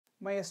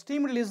My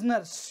esteemed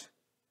listeners,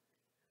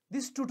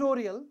 this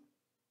tutorial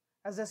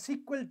as a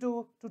sequel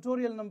to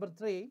tutorial number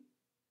 3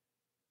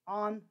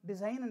 on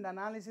design and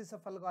analysis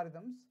of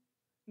algorithms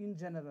in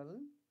general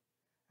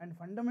and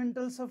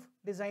fundamentals of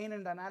design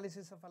and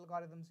analysis of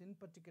algorithms in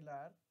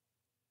particular,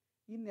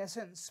 in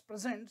essence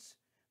presents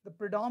the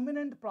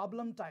predominant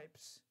problem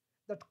types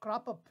that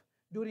crop up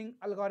during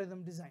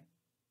algorithm design.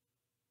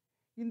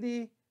 In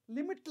the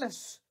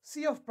limitless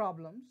sea of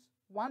problems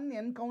one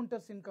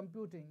encounters in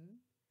computing,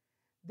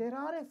 there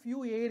are a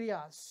few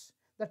areas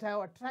that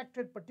have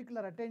attracted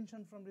particular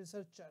attention from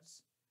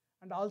researchers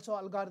and also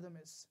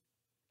algorithmists.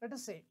 Let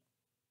us say,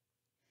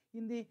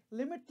 in the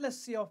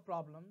limitless sea of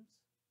problems,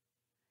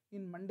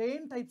 in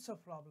mundane types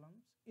of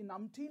problems, in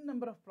umpteen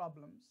number of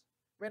problems,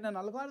 when an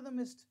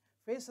algorithmist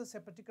faces a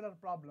particular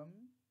problem,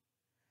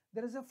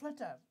 there is a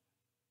flutter.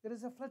 There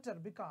is a flutter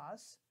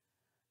because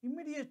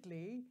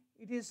immediately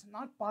it is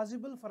not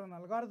possible for an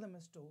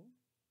algorithmist to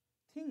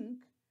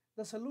think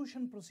the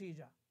solution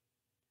procedure.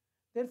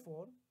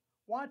 Therefore,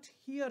 what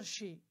he or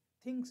she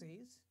thinks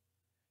is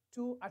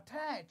to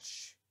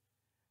attach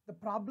the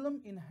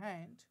problem in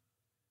hand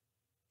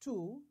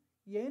to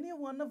any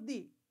one of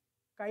the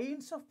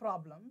kinds of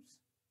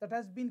problems that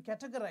has been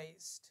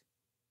categorized.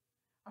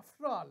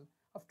 After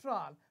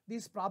all,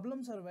 these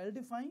problems are well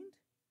defined.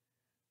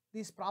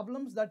 These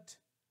problems that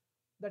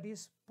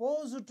is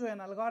posed to an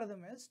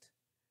algorithmist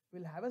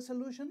will have a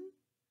solution,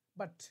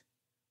 but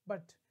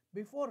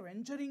before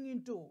venturing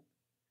into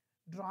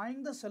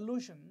drawing the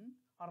solution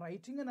or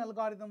writing an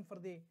algorithm for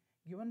the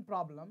given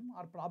problem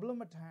or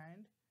problem at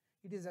hand,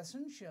 it is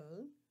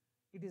essential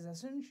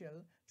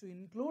to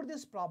include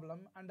this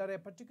problem under a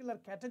particular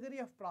category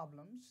of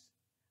problems,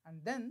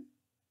 and then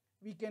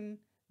we can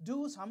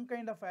do some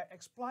kind of a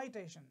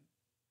exploitation.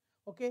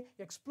 Okay,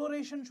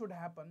 exploration should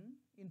happen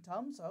in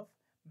terms of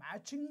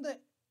matching the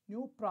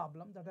new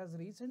problem that has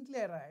recently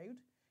arrived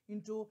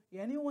into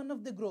any one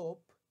of the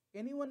groups,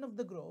 any one of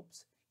the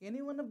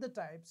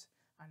types,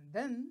 and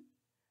then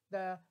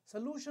the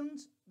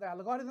solutions, the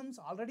algorithms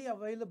already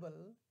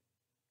available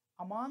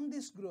among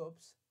these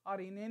groups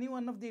or in any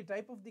one of the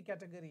type of the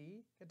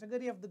category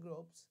of the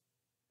groups,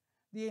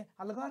 the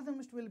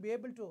algorithmist will be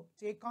able to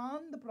take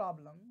on the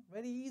problem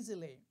very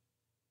easily.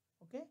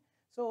 Okay,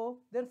 so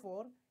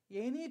therefore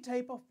any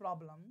type of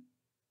problem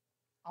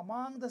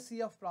among the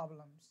sea of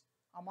problems,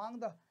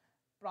 among the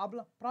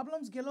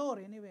problems galore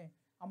anyway,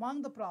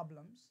 among the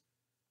problems,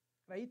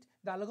 right,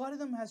 the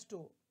algorithm has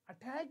to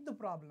attack the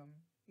problem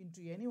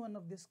into any one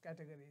of these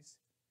categories.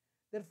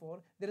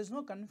 Therefore, there is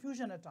no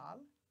confusion at all.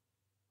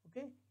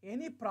 Okay,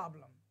 any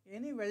problem,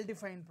 any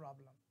well-defined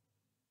problem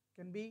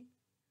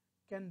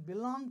can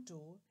belong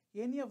to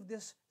any of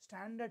these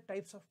standard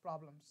types of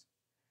problems.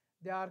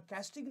 They are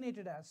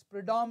castigated as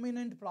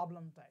predominant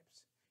problem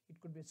types. It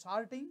could be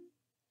sorting,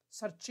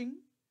 searching,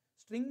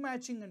 string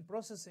matching and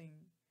processing,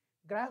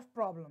 graph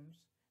problems,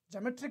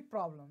 geometric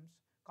problems,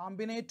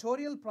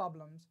 combinatorial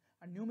problems,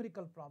 and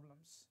numerical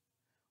problems.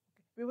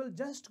 Okay. We will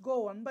just go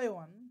one by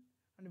one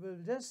and we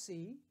will just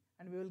see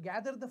and we will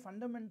gather the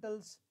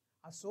fundamentals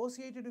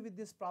associated with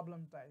these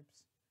problem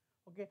types.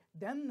 Okay.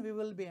 Then we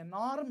will be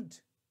enarmed.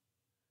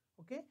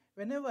 Okay.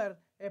 Whenever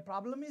a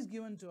problem is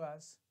given to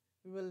us,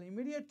 we will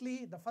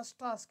immediately, the first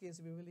task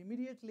is we will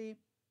immediately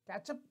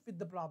catch up with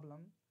the problem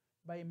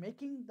by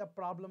making the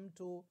problem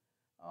to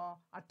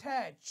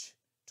attach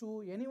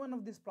to any one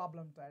of these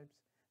problem types.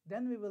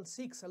 Then we will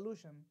seek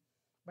solution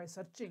by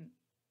searching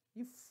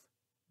if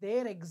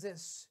there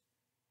exists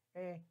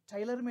a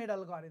tailor-made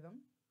algorithm,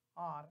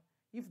 or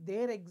if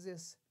there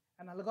exists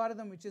an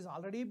algorithm which is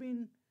already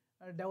been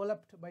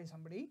developed by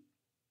somebody,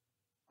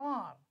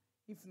 or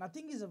if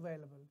nothing is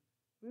available,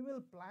 we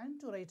will plan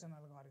to write an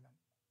algorithm,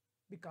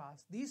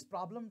 because these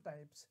problem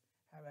types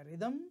have a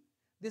rhythm.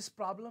 These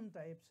problem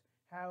types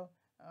have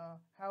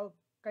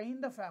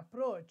kind of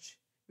approach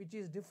which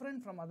is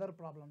different from other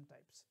problem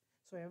types.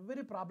 So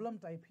every problem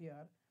type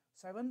here,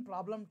 7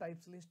 problem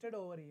types listed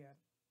over here,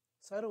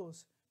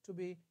 serves to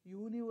be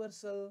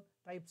universal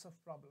types of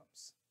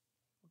problems.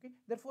 Okay,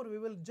 therefore we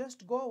will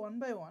just go one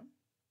by one.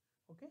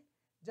 Okay,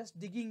 just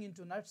digging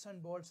into nuts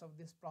and bolts of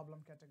these problem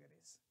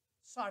categories.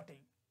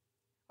 Sorting.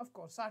 Of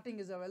course, sorting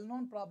is a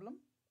well-known problem.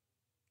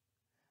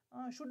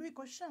 Should we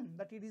question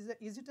that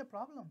is it a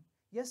problem?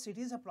 Yes, it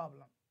is a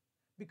problem,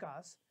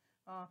 because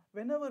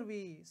whenever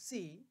we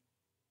see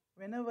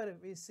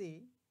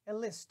a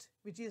list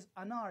which is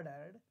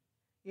unordered,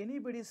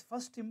 anybody's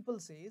first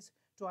impulse is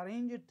to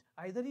arrange it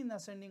either in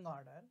ascending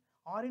order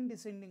or in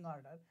descending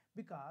order,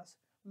 because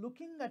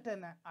looking at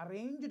an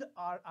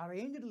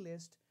arranged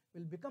list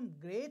will become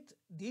great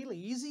deal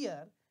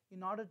easier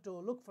in order to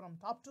look from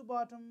top to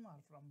bottom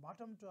or from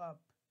bottom to up.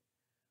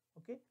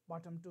 Okay,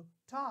 bottom to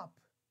top.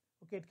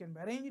 Okay, it can be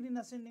arranged in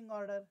ascending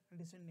order and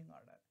descending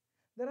order.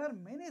 There are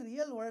many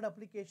real world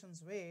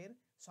applications where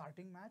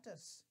sorting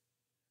matters.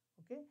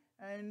 Okay,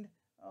 and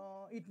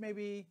it may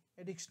be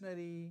a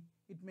dictionary,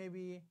 it may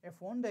be a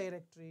phone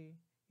directory,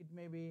 it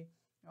may be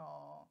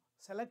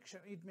selection,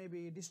 it may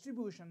be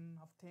distribution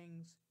of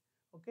things.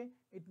 Okay,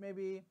 it may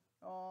be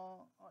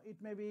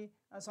it may be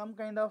some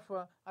kind of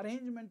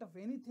arrangement of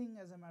anything.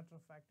 As a matter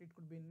of fact, it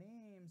could be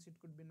names, it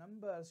could be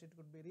numbers, it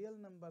could be real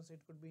numbers, it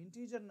could be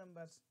integer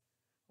numbers.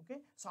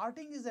 Okay,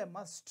 sorting is a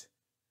must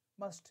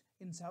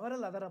in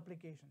several other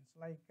applications.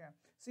 Like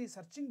see,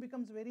 searching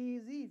becomes very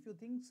easy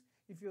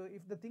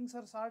if the things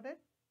are sorted.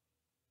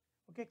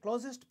 Okay,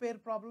 closest pair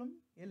problem,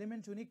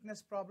 element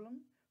uniqueness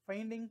problem,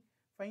 finding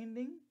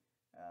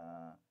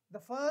the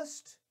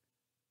first,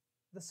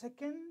 the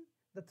second,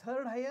 the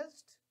third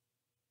highest,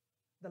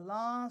 the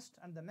last,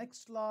 and the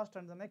next last,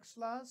 and the next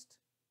last.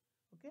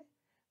 Okay,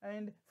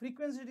 and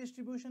frequency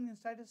distribution in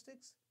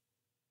statistics,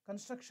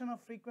 construction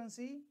of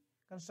frequency,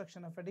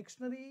 construction of a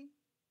dictionary,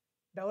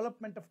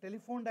 development of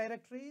telephone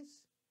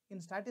directories,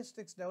 in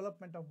statistics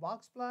development of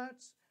box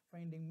plots,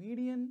 finding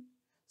median,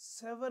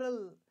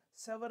 several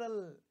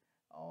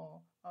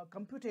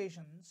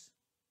computations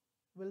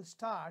will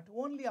start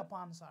only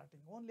upon sorting,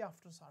 only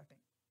after sorting.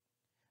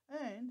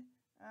 And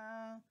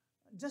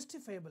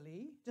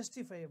justifiably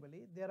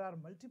there are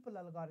multiple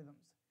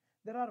algorithms.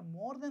 There are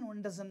more than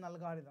 12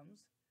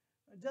 algorithms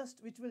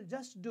which will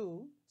just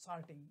do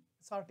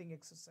sorting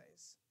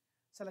exercise,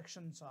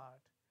 selection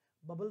sort,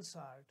 bubble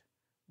sort,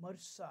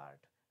 merge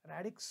sort,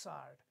 radix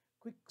sort,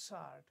 quick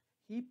sort,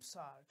 heap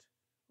sort.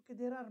 Okay,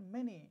 there are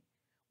many.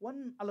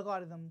 One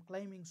algorithm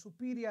claiming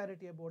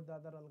superiority about the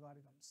other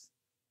algorithms.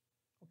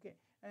 Okay,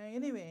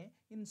 anyway,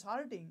 in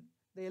sorting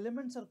the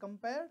elements are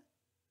compared.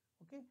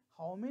 Okay,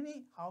 how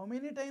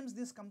many times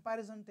this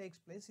comparison takes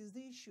place is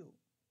the issue.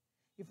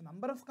 If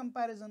number of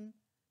comparison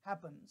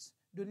happens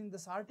during the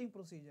sorting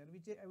procedure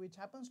which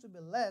happens to be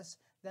less,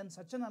 then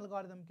such an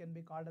algorithm can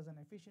be called as an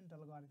efficient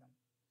algorithm.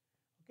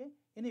 Okay,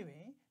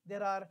 anyway,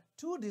 there are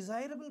two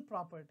desirable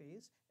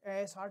properties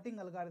a sorting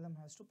algorithm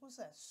has to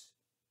possess.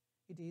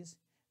 It is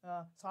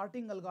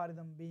sorting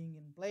algorithm being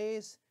in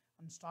place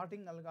and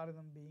sorting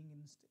algorithm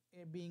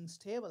being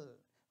stable.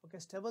 Okay,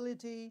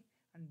 stability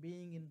and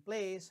being in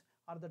place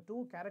are the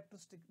two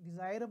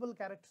desirable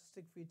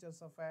characteristic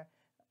features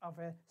of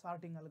a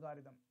sorting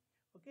algorithm.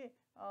 Okay,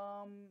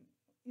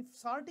 if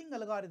sorting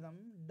algorithm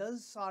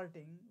does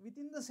sorting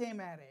within the same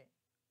array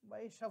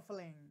by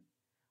shuffling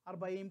or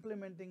by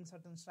implementing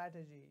certain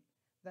strategy,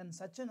 then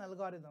such an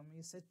algorithm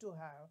is said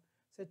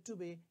to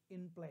be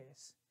in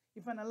place.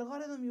 If an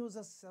algorithm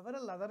uses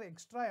several other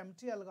extra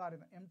empty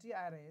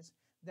arrays,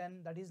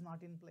 then that is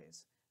not in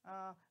place.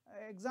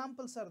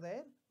 Examples are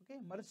there. Okay,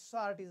 merge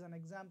sort is an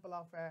example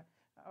of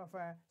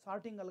a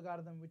sorting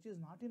algorithm which is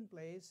not in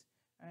place,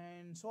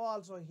 and so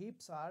also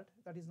heap sort,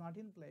 that is not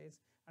in place.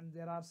 And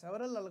there are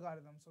several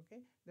algorithms.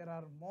 Okay, there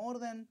are more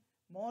than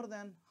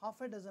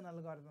half a dozen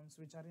algorithms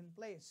which are in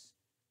place.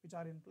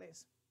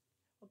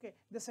 Okay,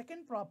 the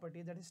second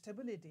property, that is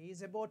stability,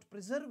 is about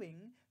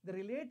preserving the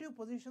relative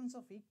positions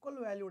of equal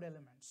valued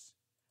elements.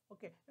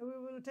 Okay, we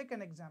will take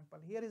an example.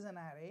 Here is an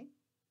array.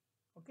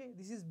 Okay,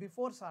 this is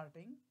before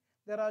sorting.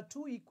 There are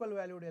two equal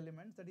valued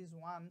elements, that is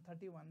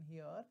 131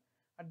 here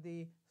at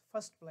the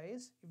first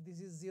place. If this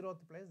is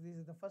 0th place, this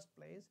is the first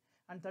place,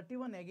 and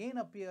 31 again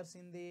appears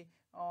in the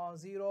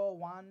 0,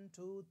 1,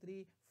 2,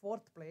 3,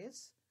 4th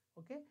place.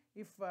 Okay,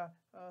 if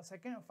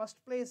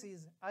first place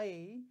is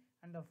I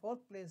and the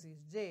 4th place is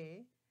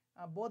j,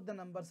 both the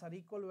numbers are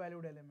equal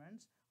valued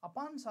elements.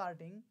 Upon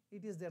sorting,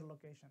 it is their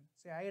location.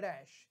 Say I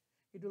dash,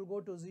 it will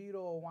go to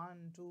 0,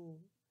 1, 2,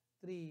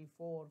 3,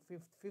 4,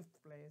 5th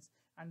place,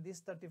 and this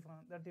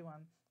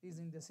 31 is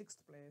in the 6th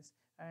place,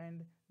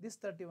 and this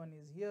 31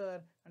 is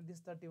here, and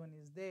this 31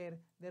 is there.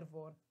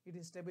 Therefore, it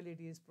is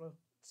stability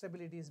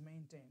is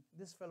maintained.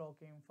 This fellow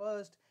came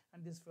first,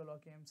 and this fellow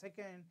came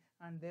second,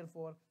 and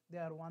therefore they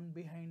are one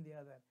behind the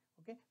other.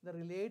 Okay, the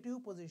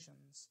relative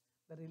positions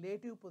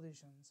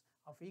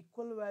of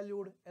equal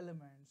valued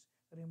elements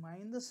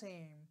remain the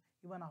same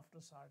even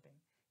after sorting.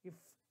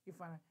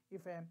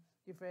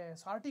 If a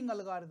sorting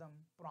algorithm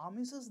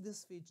promises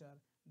this feature,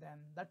 then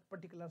that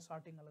particular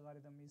sorting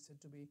algorithm is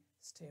said to be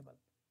stable.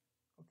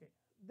 Okay,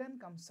 then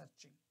comes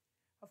searching.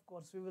 Of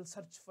course, we will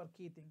search for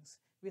key things.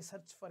 We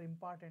search for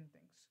important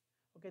things.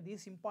 Okay,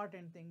 these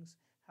important things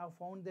have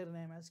found their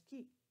name as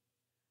key.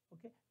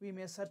 Okay, we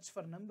may search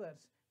for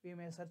numbers, we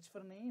may search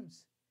for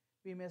names,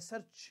 we may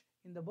search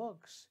in the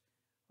books.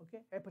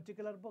 Okay, a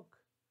particular book.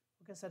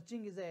 Okay,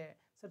 searching is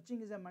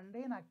a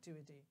mundane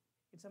activity.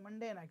 It's a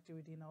mundane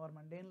activity in our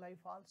mundane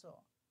life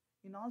also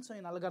in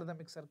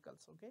algorithmic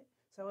circles. Okay,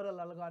 several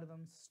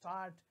algorithms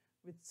start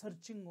with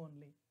searching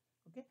only.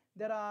 Okay,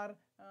 there are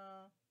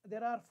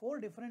 4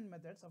 different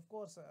methods. Of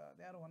course,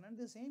 they are one and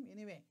the same.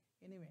 Anyway,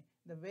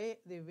 the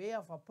way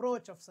of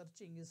approach of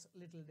searching is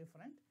little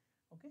different.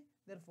 Okay,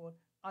 therefore,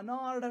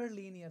 unordered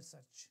linear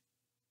search.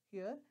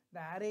 Here,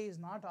 the array is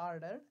not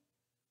ordered.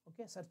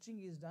 Okay,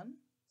 searching is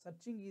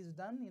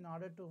done in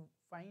order to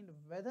find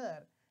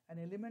whether an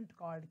element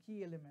called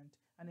key element,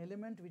 an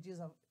element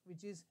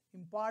which is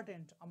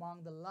important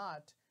among the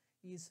lot,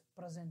 is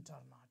present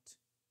or not.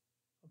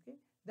 Okay,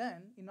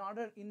 then in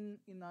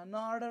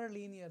unordered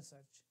linear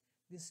search,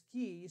 this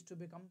key is to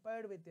be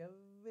compared with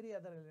every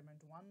other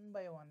element one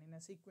by one in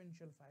a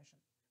sequential fashion.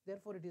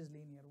 Therefore, it is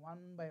linear,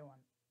 one by one.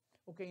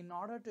 Okay, in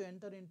order to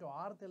enter into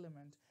rth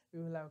element,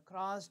 we will have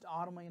crossed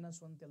r minus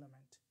 1th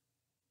element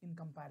in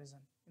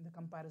the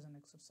comparison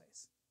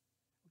exercise.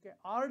 Okay,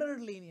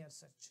 ordered linear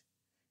search.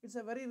 It's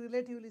a very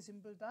relatively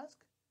simple task.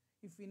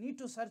 If we need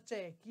to search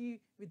a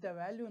key with a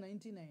value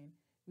 99,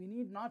 we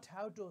need not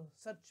have to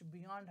search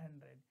beyond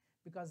 100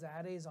 because the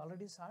array is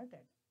already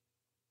sorted.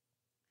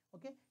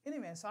 Okay,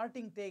 anyway,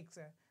 sorting takes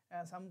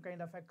some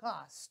kind of a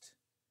cost,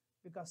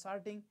 because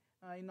sorting,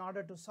 in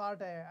order to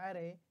sort an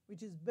array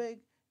which is big,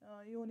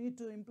 you need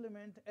to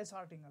implement a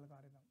sorting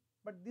algorithm.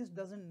 But this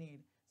doesn't need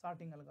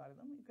sorting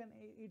algorithm.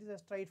 It is a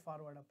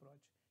straightforward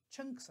approach.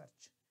 Chunk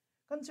search.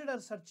 Consider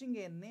searching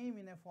a name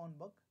in a phone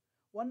book.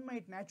 One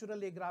might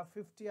naturally grab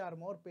 50 or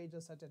more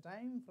pages at a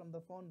time from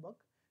the phone book,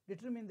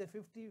 determine the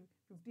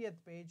 50th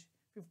page,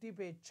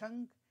 50-page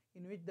chunk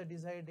in which the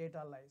desired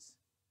data lies.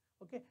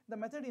 Okay, the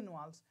method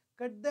involves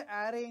cut the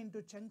array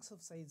into chunks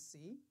of size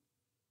C.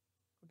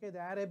 Okay, the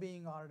array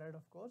being ordered,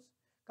 of course.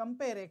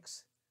 Compare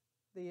X,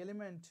 the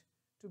element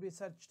to be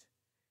searched,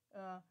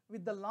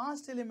 with the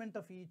last element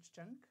of each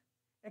chunk,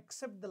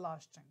 except the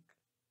last chunk.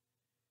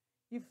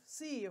 If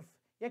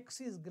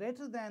X is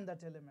greater than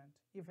that element.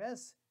 If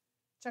S,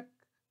 check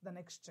the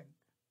next chunk.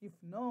 If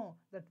no,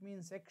 that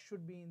means X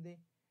should be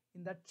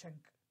in that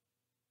chunk.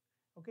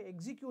 Okay,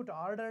 execute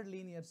ordered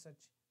linear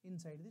search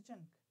inside the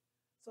chunk.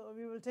 So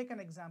we will take an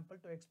example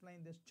to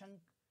explain this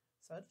chunk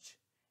search.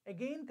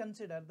 Again,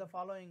 consider the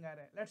following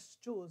array. Let's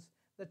choose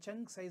the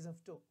chunk size of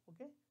 2.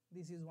 Okay,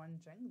 this is one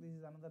chunk, this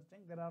is another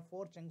chunk. There are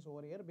 4 chunks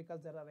over here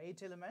because there are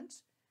 8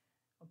 elements.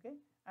 Okay,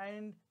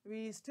 and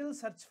we still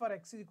search for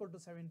X is equal to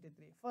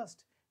 73.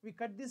 First, we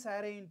cut this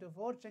array into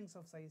 4 chunks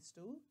of size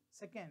 2.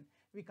 Second,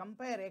 we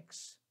compare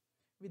X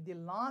with the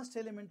last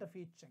element of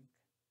each chunk.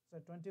 So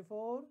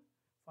 24,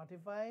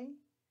 45,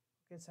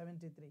 okay,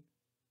 73.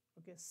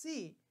 Okay,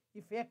 see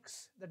if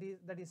X,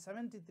 that is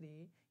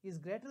 73, is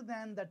greater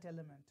than that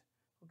element.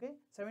 Okay,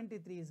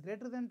 73 is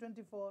greater than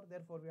 24,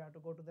 therefore we have to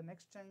go to the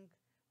next chunk.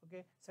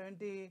 Okay,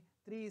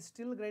 73 is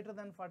still greater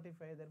than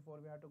 45, therefore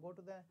we have to go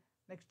to the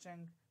next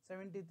chunk.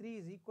 73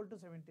 is equal to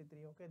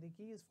 73. Okay, the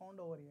key is found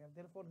over here,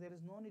 therefore there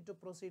is no need to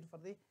proceed for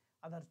the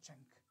other chunk.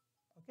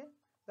 Okay,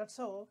 that's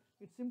how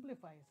it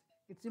simplifies.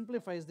 It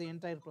simplifies the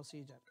entire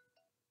procedure.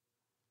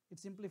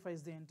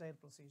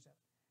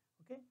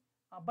 Okay,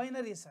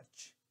 binary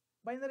search.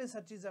 Binary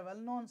search is a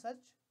well-known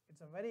search.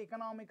 It's a very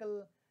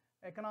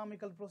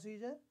economical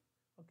procedure.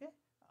 Okay,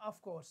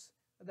 of course,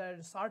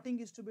 the sorting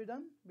is to be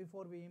done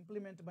before we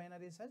implement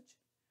binary search.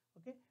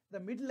 Okay, the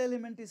middle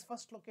element is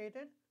first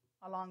located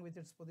along with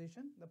its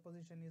position. The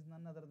position is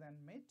none other than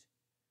mid.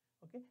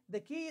 Okay,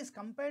 the key is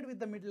compared with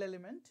the middle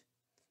element.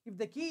 If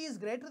the key is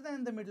greater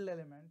than the middle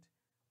element,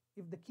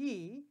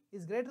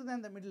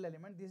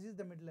 this is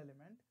the middle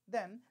element,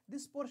 then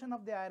this portion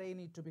of the array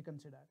need to be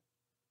considered.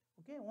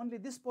 Okay, only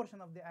this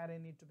portion of the array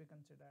need to be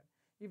considered.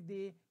 If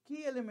the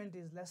key element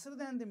is lesser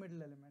than the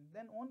middle element,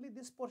 then only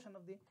this portion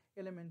of the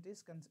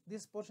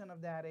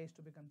array is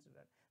to be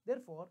considered.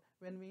 Therefore,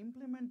 when we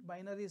implement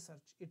binary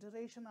search,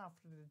 iteration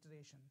after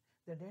iteration,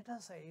 the data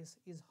size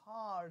is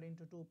halved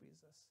into two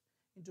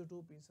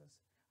pieces,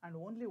 and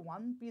only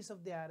one piece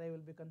of the array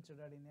will be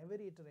considered in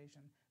every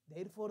iteration.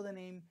 Therefore, the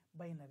name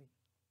binary.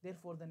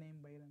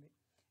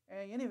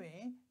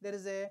 Anyway, there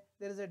is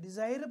a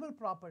desirable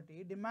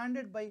property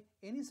demanded by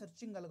any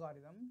searching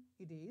algorithm.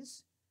 It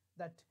is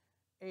that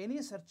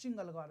any searching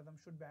algorithm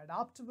should be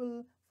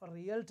adaptable for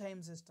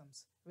real-time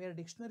systems where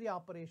dictionary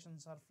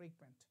operations are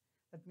frequent.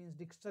 That means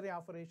dictionary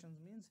operations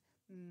means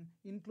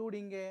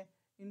including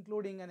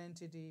an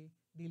entity,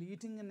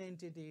 deleting an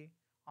entity,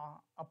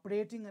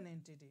 updating an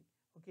entity.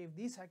 Okay, if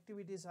these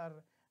activities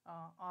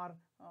are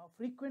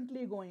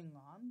frequently going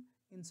on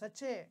in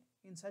such a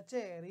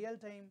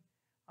real-time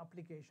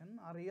application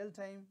or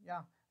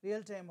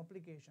real-time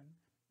application,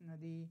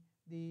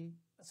 the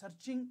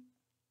searching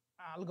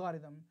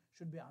algorithm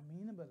should be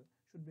amenable.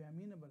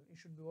 It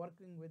should be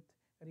working with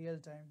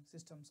real-time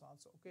systems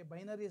also. Okay,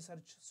 binary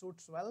search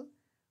suits well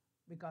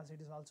because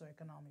it is also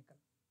economical.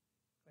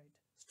 Right.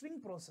 String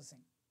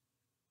processing.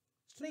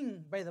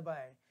 String, by the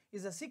by,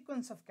 is a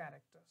sequence of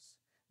characters.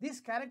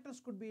 These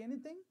characters could be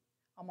anything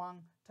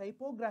among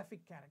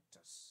typographic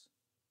characters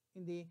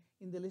in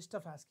the list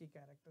of ASCII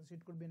characters.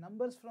 It could be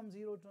numbers from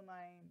 0 to 9.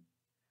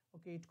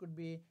 Okay, it could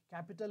be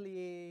capital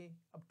A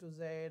up to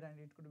Z, and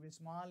it could be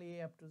small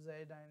a up to Z,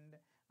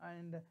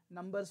 and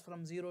numbers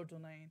from 0 to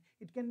 9.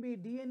 It can be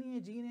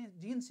DNA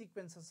gene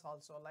sequences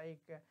also,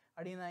 like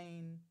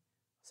adenine,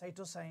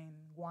 cytosine,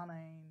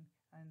 guanine,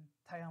 and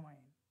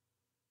thymine.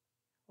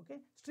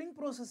 Okay, string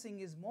processing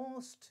is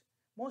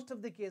most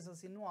of the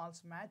cases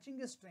involves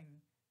matching a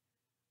string.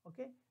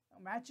 Okay,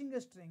 matching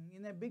a string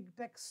in a big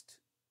text.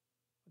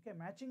 Okay,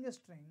 matching a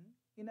string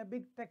in a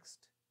big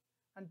text,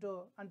 and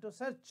to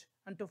search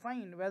and to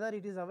find whether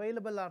it is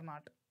available or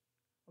not.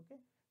 Okay,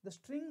 the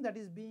string that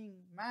is being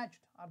matched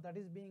or that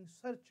is being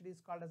searched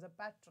is called as a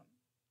pattern.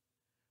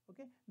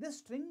 Okay, this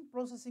string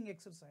processing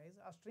exercise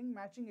or string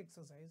matching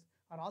exercise,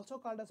 are also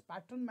called as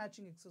pattern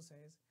matching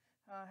exercise,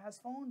 has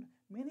found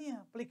many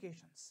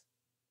applications.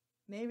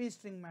 Navy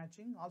string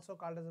matching, also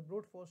called as a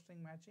brute force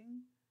string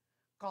matching,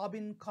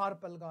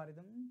 Cobbin-Karp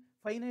algorithm,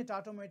 finite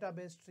automata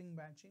based string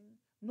matching,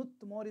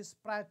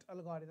 Knuth-Morris-Pratt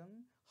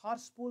algorithm,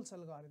 Horspool's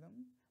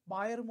algorithm,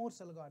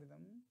 Bayer-Morse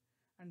algorithm,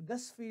 and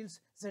Gus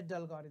Field's Z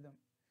algorithm.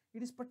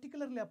 It is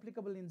particularly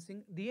applicable in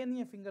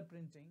DNA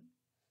fingerprinting.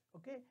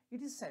 Okay,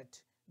 it is said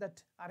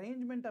that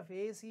arrangement of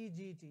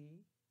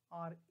ACGT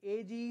or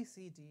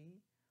AGCT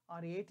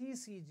or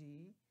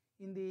ATCG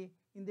in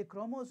the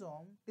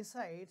chromosome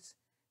decides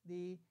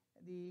the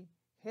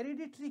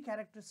hereditary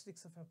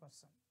characteristics of a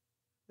person.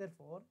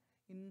 Therefore,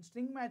 in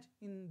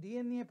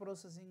DNA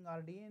processing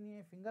or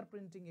DNA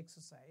fingerprinting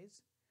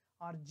exercise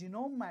or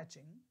genome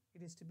matching,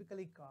 it is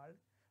typically called.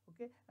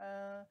 Okay,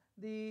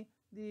 the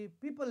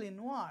people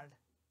involved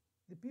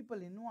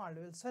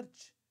will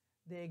search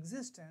the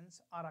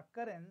existence or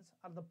occurrence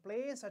or the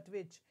place at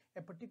which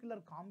a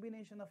particular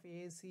combination of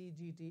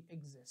ACGT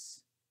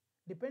exists.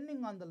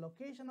 Depending on the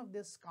location of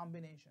this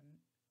combination,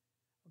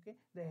 okay,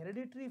 the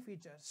hereditary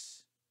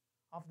features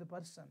of the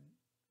person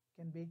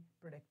can be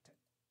predicted.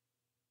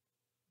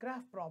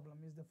 Graph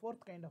problem is the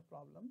fourth kind of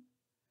problem.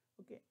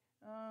 Okay,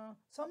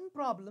 some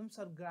problems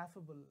are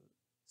graphable.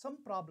 Some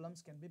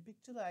problems can be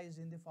picturized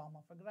in the form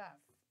of a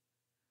graph.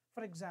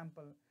 For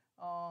example,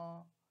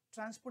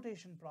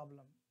 transportation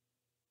problem.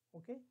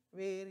 Okay,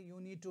 where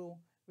you need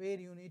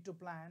to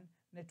plan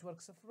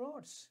networks of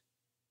roads.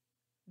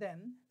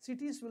 Then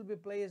cities will be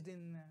placed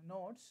in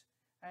nodes,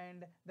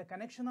 and the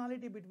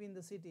connectionality between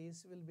the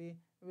cities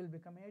will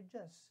become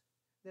edges.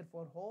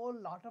 Therefore, whole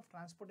lot of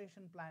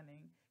transportation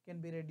planning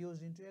can be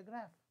reduced into a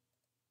graph.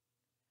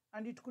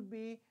 And it could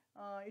be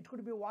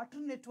water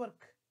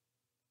network.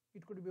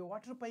 It could be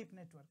water pipe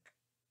network.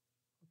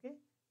 Okay,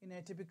 in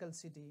a typical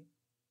city,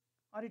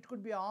 or it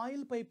could be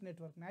oil pipe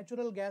network,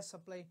 natural gas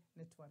supply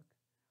network,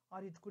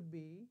 or it could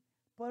be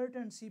PERT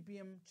and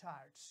CPM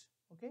charts.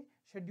 Okay,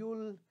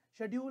 scheduling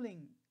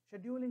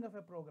of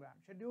a program,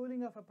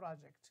 scheduling of a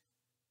project.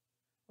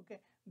 Okay,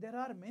 there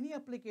are many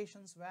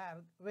applications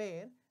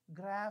where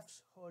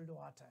graphs hold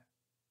water.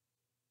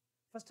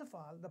 First of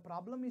all, the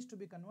problem is to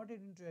be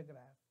converted into a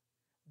graph.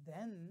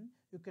 Then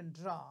you can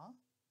draw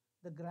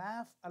the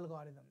graph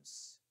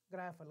algorithms.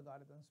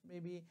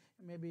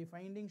 Maybe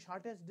finding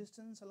shortest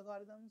distance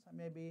algorithms,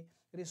 maybe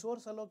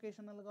resource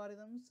allocation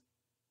algorithms.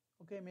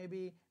 Okay,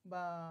 maybe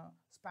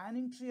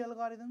spanning tree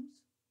algorithms.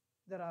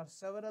 There are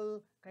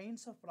several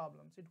kinds of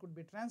problems. It could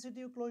be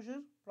transitive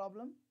closure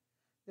problem.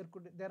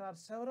 There are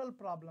several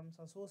problems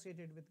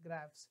associated with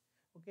graphs.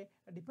 Okay,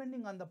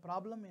 depending on the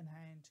problem in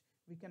hand,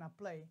 we can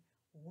apply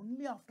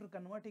only after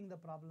converting the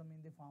problem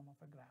in the form of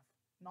a graph.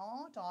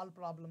 Not all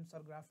problems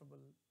are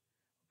graphable.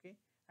 Okay,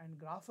 and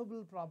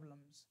graphable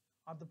problems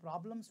are the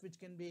problems which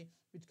can be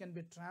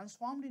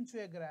transformed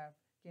into a graph,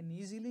 can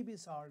easily be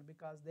solved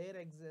because there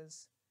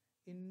exists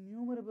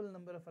innumerable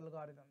number of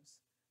algorithms.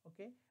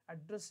 Okay,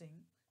 addressing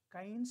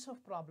kinds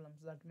of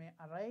problems that may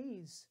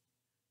arise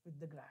with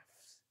the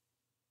graphs.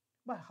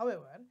 But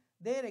however,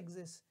 there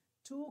exist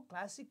two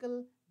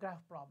classical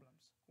graph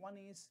problems. One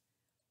is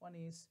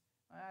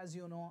as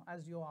you know,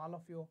 all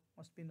of you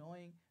must be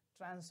knowing,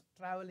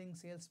 traveling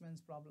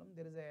salesman's problem.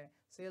 There is a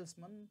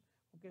salesman,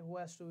 okay, who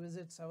has to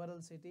visit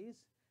several cities,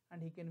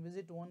 and he can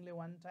visit only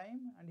one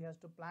time, and he has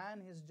to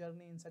plan his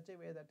journey in such a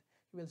way that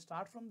he will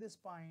start from this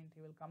point,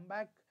 he will come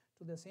back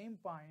to the same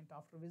point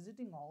after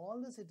visiting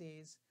all the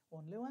cities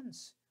only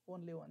once.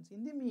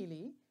 In the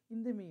melee, he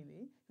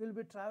will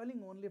be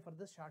traveling only for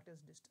the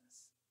shortest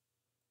distance.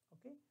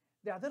 Okay.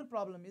 The other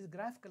problem is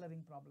graph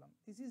coloring problem.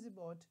 This is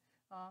about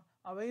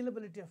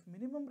availability of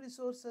minimum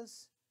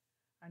resources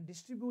and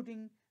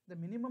distributing the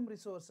minimum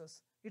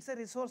resources. It's a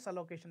resource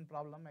allocation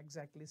problem,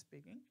 exactly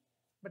speaking.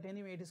 But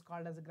anyway, it is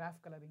called as a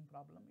graph coloring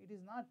problem. It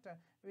is not,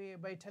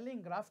 by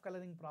telling graph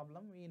coloring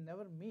problem, we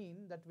never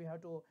mean that we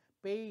have to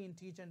pay in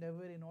each and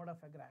every node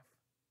of a graph.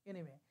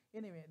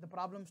 Anyway, the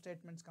problem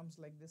statements comes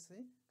like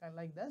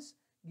this,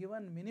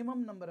 given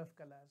minimum number of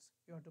colors,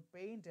 you have to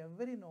paint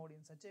every node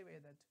in such a way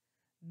that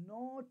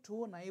no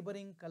two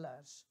neighboring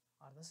colors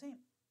are the same.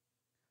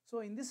 So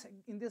in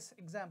this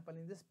example,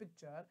 in this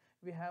picture,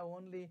 we have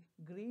only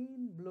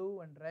green,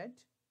 blue and red.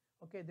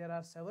 Okay, there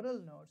are several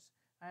nodes,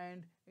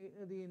 and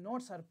the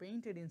nodes are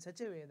painted in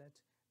such a way that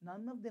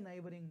none of the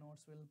neighboring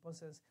nodes will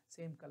possess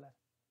same color.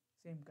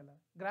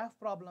 Graph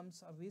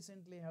problems are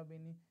recently have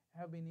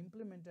been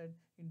implemented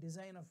in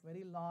design of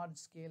very large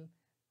scale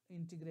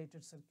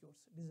integrated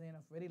circuits.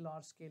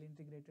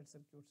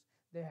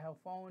 They have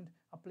found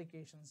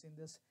applications in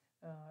this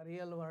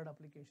real world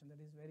application,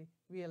 that is very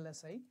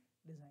VLSI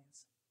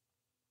designs.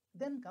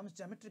 Then comes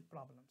geometric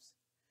problems.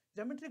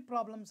 Geometric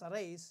problems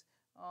arise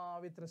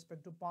with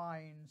respect to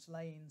points,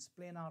 lines,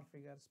 planar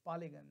figures,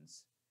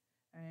 polygons,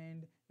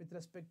 and with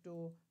respect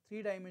to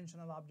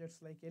three-dimensional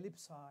objects like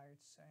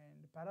ellipsoids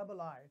and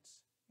paraboloids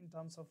in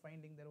terms of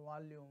finding their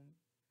volume.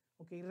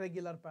 Okay,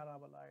 irregular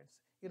paraboloids,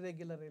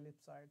 irregular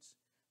ellipsoids.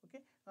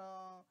 Okay,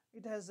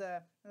 it has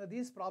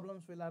these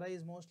problems will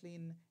arise mostly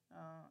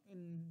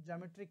in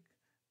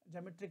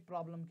geometric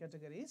problem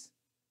categories.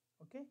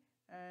 Okay,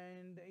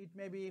 and it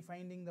may be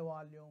finding the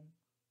volume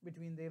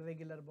between the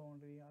irregular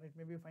boundary, or it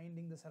may be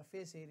finding the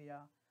surface area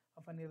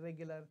of an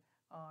irregular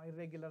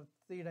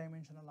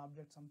three-dimensional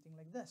object, something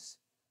like this.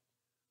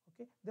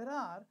 Okay, there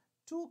are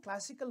two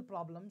classical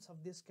problems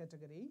of this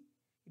category.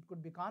 It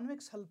could be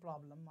convex hull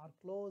problem or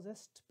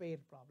closest pair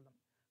problem.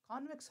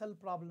 Convex hull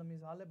problem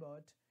is all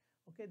about,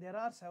 okay, there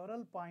are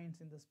several points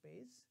in the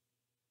space,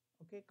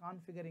 okay,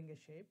 configuring a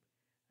shape,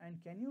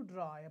 and can you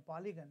draw a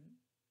polygon,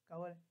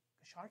 cover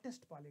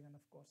shortest polygon,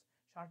 of course,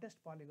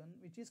 shortest polygon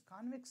which is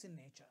convex in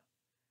nature,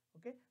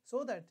 okay,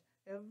 so that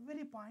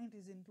every point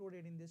is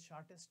included in this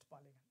shortest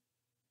polygon,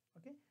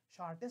 okay,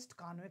 shortest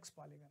convex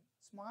polygon,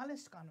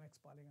 smallest convex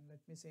polygon, let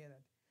me say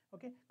that.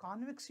 Okay,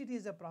 convexity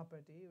is a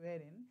property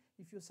wherein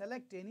if you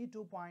select any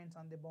 2 points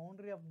on the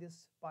boundary of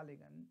this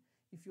polygon,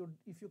 if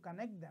you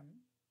connect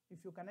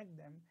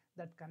them,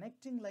 that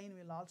connecting line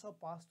will also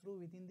pass through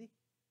within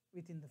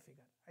the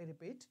figure. I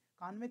repeat,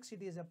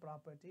 convexity is a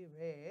property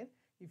where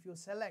if you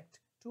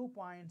select 2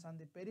 points on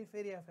the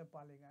periphery of a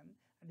polygon,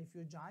 and if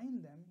you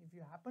join them, if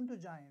you happen to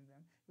join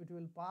them, it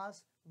will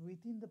pass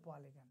within the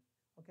polygon.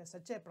 Okay,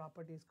 such a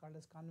property is called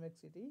as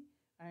convexity.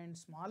 And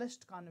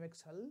smallest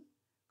convex hull,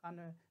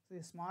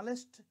 the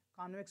smallest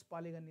convex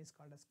polygon is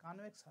called as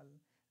convex hull.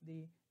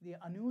 The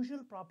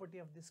unusual property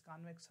of this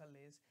convex hull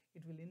is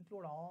it will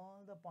include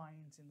all the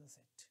points in the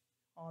set.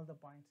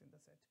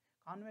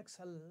 Convex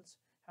hulls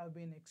have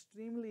been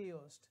extremely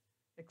used,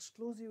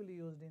 exclusively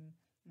used in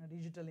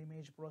digital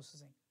image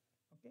processing.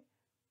 Okay,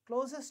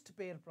 closest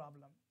pair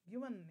problem.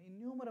 Given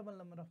innumerable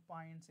number of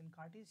points in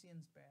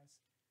Cartesian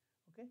space,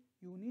 okay,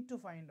 you need to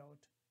find out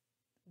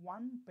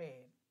one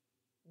pair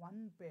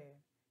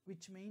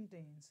which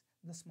maintains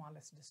the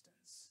smallest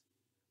distance,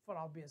 for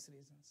obvious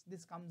reasons.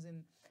 This comes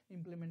in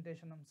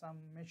implementation of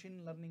some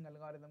machine learning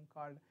algorithm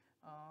called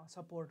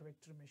support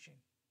vector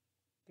machine.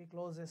 Okay,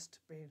 closest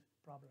pair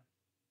problem.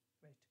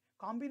 Right.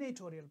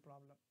 Combinatorial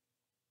problem.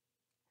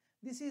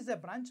 This is a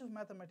branch of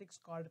mathematics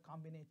called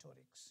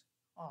combinatorics,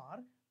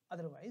 or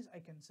otherwise I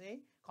can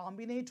say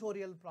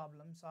combinatorial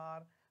problems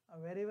are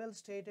very well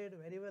stated,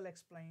 very well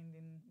explained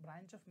in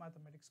branch of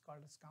mathematics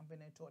called as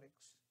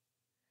combinatorics.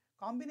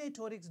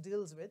 Combinatorics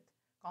deals with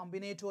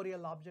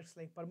combinatorial objects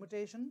like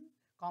permutation,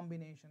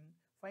 combination,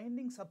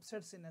 finding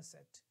subsets in a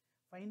set,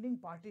 finding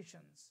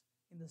partitions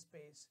in the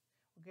space,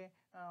 okay,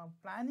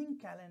 planning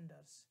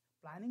calendars,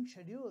 planning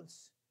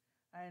schedules,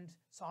 and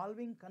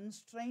solving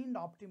constrained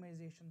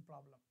optimization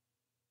problem.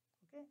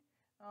 Okay,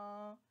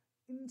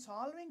 in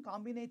solving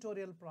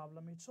combinatorial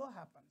problem, it so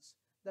happens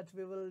that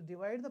we will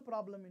divide the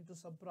problem into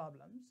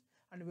subproblems,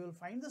 and we will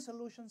find the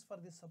solutions for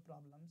these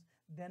subproblems.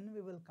 Then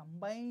we will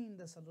combine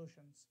the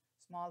solutions,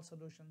 small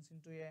solutions,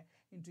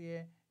 into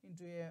a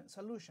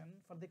solution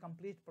for the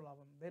complete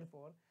problem.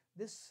 Therefore,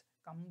 this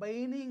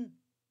combining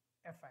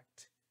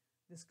effect,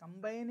 this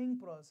combining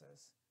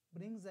process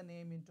brings the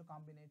name into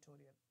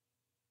combinatorial.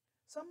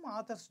 Some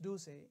authors do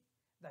say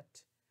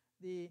that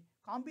the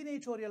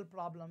combinatorial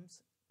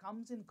problems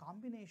comes in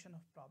combination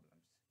of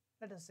problems.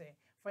 Let us say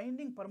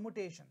finding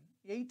permutation,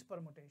 8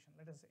 permutation,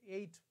 let us say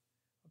 8,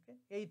 okay,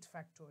 8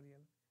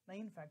 factorial,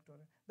 9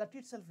 factorial, that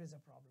itself is a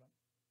problem.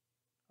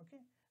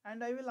 Okay,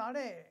 and I will add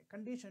a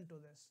condition to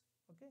this.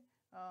 Okay,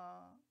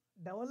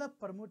 develop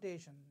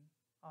permutation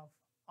of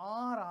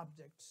R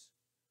objects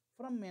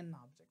from N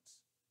objects.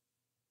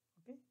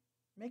 Okay,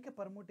 make a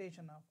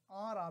permutation of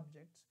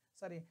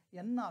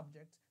N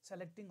objects,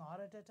 selecting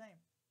R at a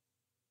time.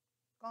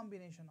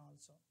 Combination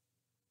also.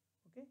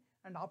 Okay,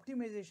 and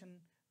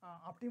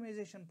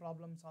optimization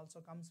problems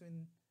also comes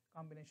in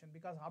combination,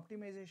 because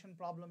optimization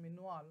problem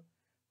involve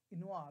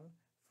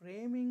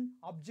framing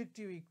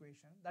objective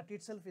equation, that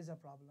itself is a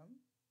problem.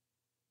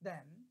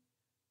 Then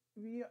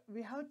we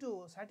have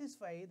to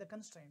satisfy the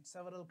constraints,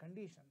 several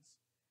conditions,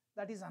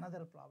 that is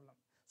another problem.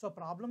 So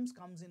problems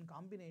comes in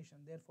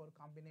combination, therefore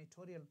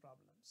combinatorial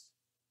problems.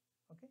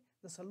 Okay,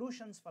 the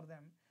solutions for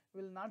them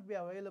will not be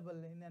available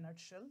in a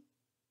nutshell.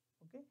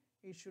 Okay,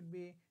 it should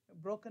be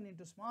broken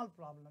into small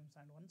problems,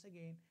 and once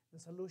again the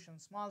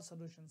solutions, small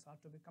solutions, are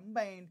to be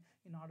combined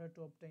in order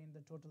to obtain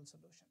the total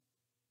solution.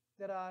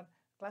 There are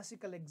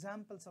classical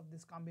examples of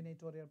these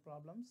combinatorial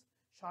problems.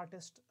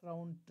 Shortest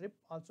round trip,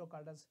 also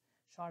called as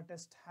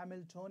shortest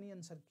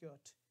Hamiltonian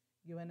circuit.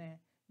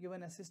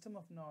 Given a system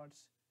of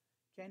nodes,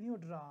 can you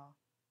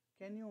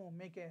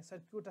make a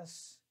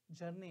circuitous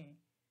journey,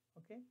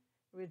 okay,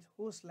 with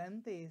whose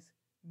length is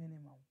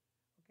minimum.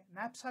 Okay,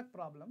 knapsack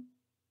problem.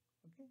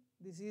 Okay,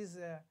 this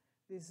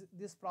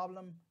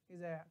problem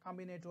is a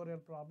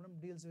combinatorial problem,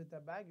 deals with a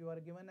bag. You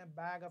are given a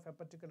bag of a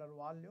particular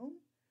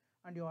volume,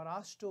 and you are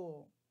asked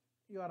to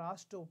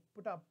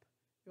pick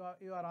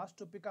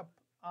up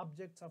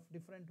objects of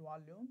different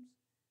volumes,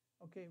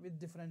 okay, with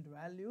different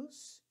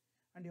values,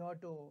 and you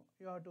have to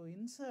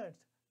insert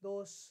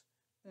those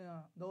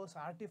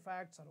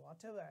artifacts or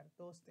whatever,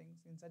 those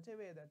things, in such a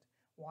way that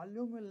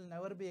volume will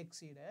never be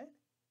exceeded,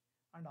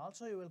 and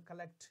also you will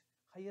collect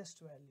highest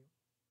value.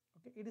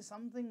 Okay, it is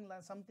something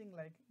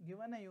like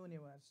given a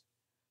universe,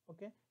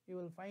 Okay, you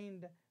will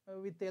find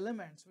with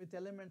elements with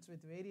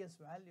various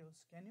values,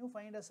 can you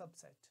find a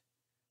subset,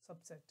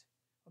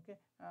 okay,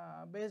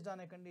 based on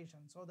a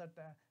condition, so that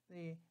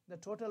the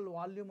total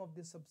volume of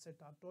this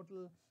subset or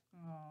total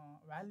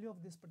value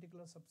of this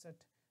particular subset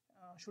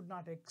should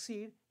not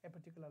exceed a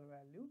particular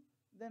value,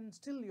 then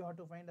still you have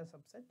to find a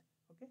subset.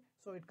 Okay,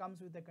 so it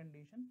comes with a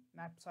condition.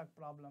 Knapsack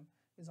problem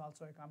is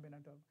also a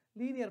combinatorial.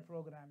 Linear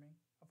programming,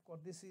 of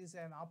course, this is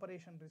an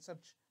operation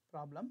research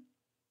problem,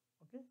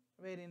 okay,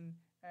 wherein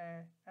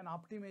an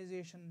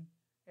optimization,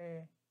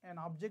 an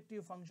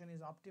objective function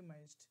is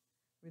optimized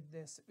with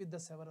the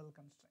several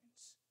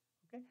constraints.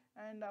 Okay,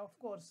 and of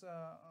course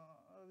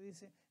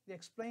the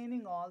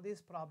explaining all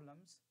these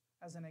problems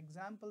as an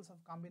examples of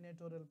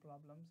combinatorial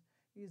problems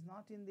is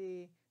not in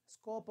the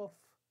scope of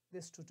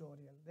this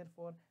tutorial.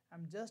 Therefore, I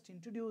am just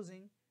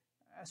introducing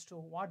as to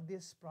what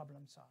these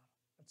problems are.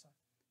 That's all.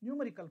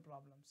 Numerical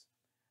problems.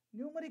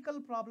 Numerical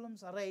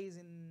problems arise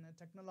in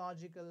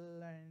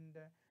technological and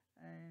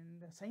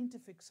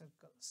scientific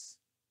circles.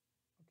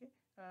 Okay,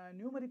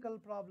 numerical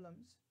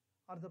problems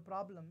are the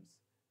problems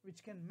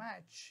which can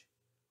match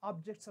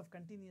objects of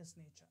continuous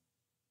nature.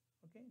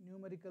 Okay,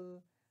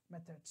 numerical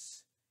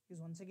methods is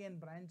once again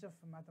branch of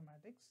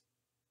mathematics.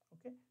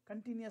 Okay,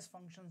 continuous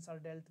functions are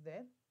dealt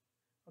there.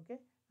 Okay,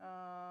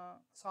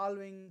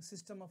 solving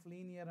system of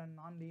linear and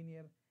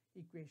non-linear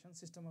equations,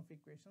 system of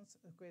equations.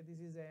 Okay, this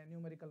is a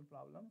numerical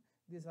problem.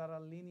 These are a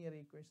linear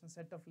equations,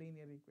 set of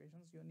linear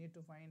equations. You need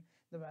to find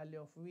the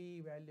value of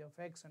v, value of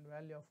x, and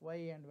value of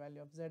y, and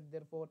value of z.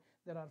 Therefore,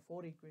 there are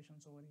 4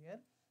 equations over here,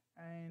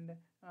 and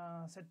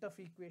set of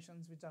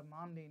equations which are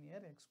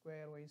non-linear, x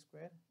square, y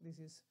square. This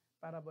is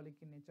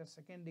parabolic in nature,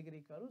 second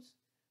degree curves.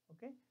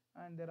 Okay,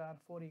 and there are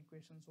 4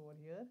 equations over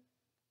here,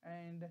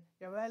 and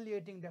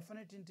evaluating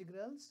definite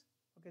integrals.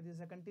 Okay, this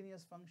is a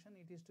continuous function,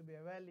 it is to be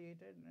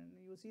evaluated, and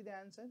you see the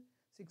answer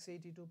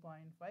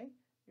 682.5.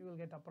 you will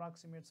get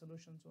approximate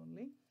solutions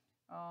only.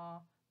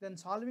 Then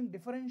solving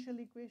differential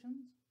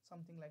equations,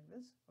 something like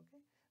this.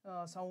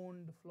 Okay,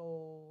 sound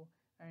flow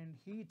and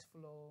heat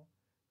flow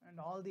and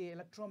all the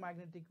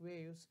electromagnetic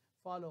waves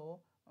follow,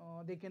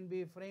 they can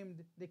be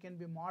framed, they can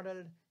be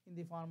modeled in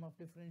the form of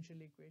differential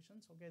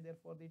equations. Okay,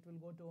 therefore it will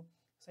go to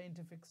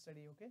scientific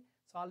study. Okay,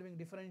 solving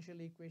differential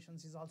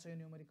equations is also a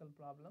numerical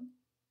problem.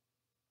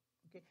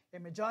 Okay, a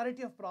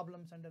majority of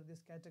problems under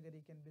this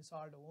category can be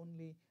solved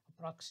only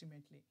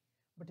approximately,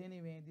 but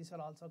anyway, these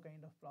are also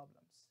kind of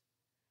problems,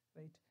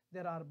 right?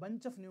 There are a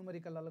bunch of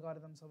numerical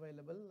algorithms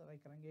available, like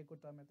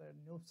Runge-Kutta method,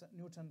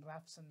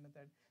 Newton-Raphson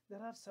method.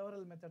 There are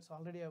several methods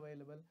already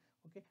available.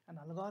 Okay, an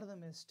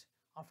algorithmist,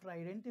 after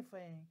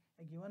identifying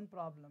a given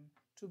problem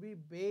to be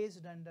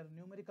based under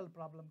numerical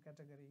problem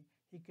category,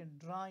 he can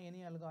draw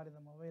any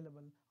algorithm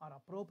available or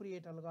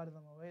appropriate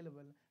algorithm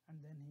available, and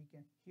then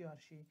he or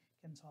she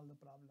can solve the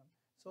problem.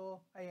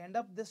 So I end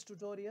up this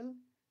tutorial,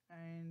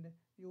 and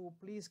you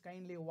please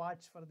kindly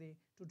watch for the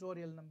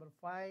tutorial number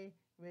 5,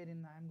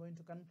 wherein I am going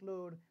to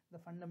conclude the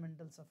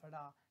fundamentals of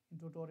ADA in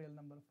tutorial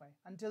number 5.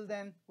 Until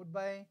then,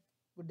 goodbye,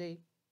 good day.